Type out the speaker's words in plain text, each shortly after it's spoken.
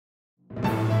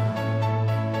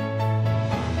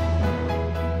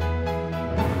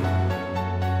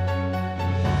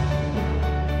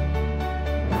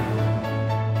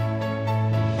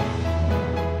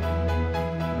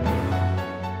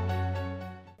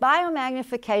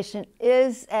biomagnification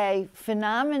is a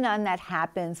phenomenon that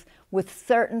happens with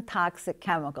certain toxic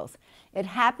chemicals. It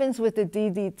happens with the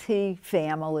DDT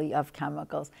family of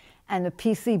chemicals and the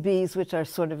PCBs, which are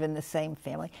sort of in the same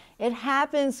family. It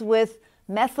happens with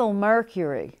methyl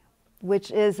mercury,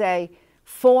 which is a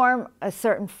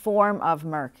certain form of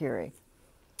mercury.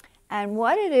 And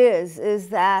what it is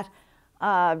that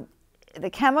the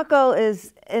chemical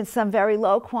is in some very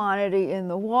low quantity in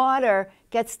the water,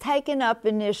 gets taken up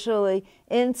initially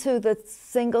into the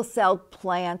single-celled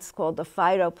plants called the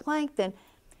phytoplankton,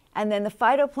 and then the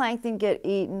phytoplankton get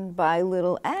eaten by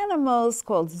little animals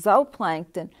called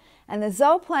zooplankton, and the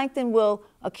zooplankton will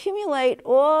accumulate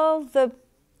all the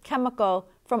chemical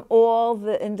from all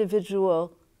the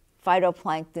individual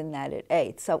phytoplankton that it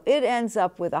ate. So it ends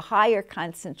up with a higher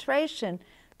concentration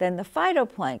than the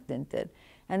phytoplankton did.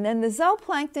 And then the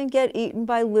zooplankton get eaten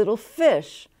by little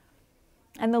fish.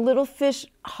 And the little fish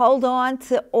hold on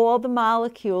to all the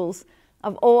molecules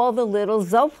of all the little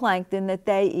zooplankton that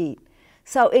they eat.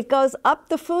 So it goes up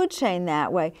the food chain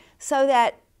that way, so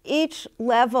that each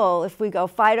level, if we go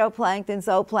phytoplankton,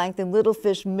 zooplankton, little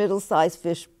fish, middle-sized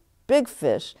fish, big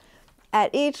fish, at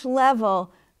each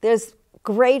level there's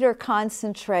greater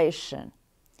concentration.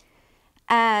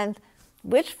 And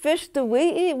which fish do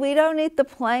we eat? We don't eat the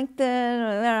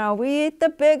plankton, no, we eat the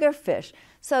bigger fish.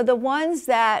 So the ones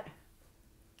that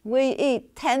we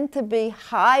eat tend to be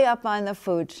high up on the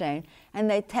food chain, and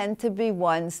they tend to be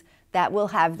ones that will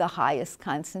have the highest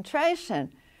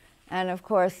concentration. And of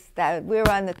course, that we're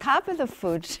on the top of the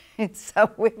food chain,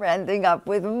 so we're ending up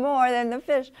with more than the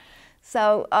fish.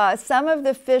 So some of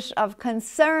the fish of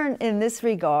concern in this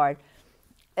regard,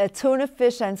 tuna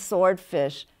fish and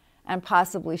swordfish, and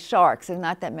possibly sharks. And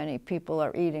not that many people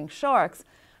are eating sharks,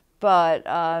 but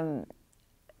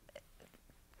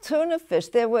tuna fish,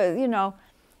 there was, you know,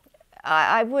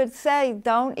 I would say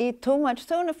don't eat too much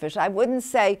tuna fish. I wouldn't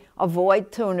say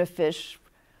avoid tuna fish,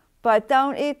 but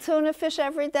don't eat tuna fish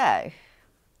every day.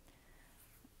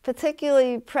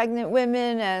 Particularly pregnant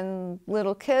women and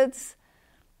little kids.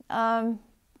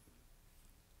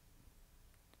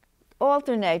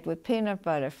 Alternate with peanut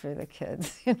butter for the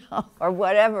kids, you know, or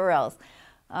whatever else.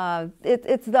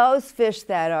 It's those fish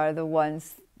that are the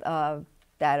ones that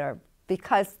are,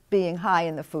 because being high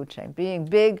in the food chain, being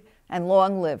big and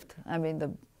long-lived. I mean, the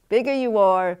bigger you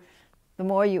are, the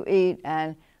more you eat,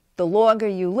 and the longer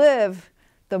you live,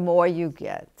 the more you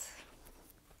get.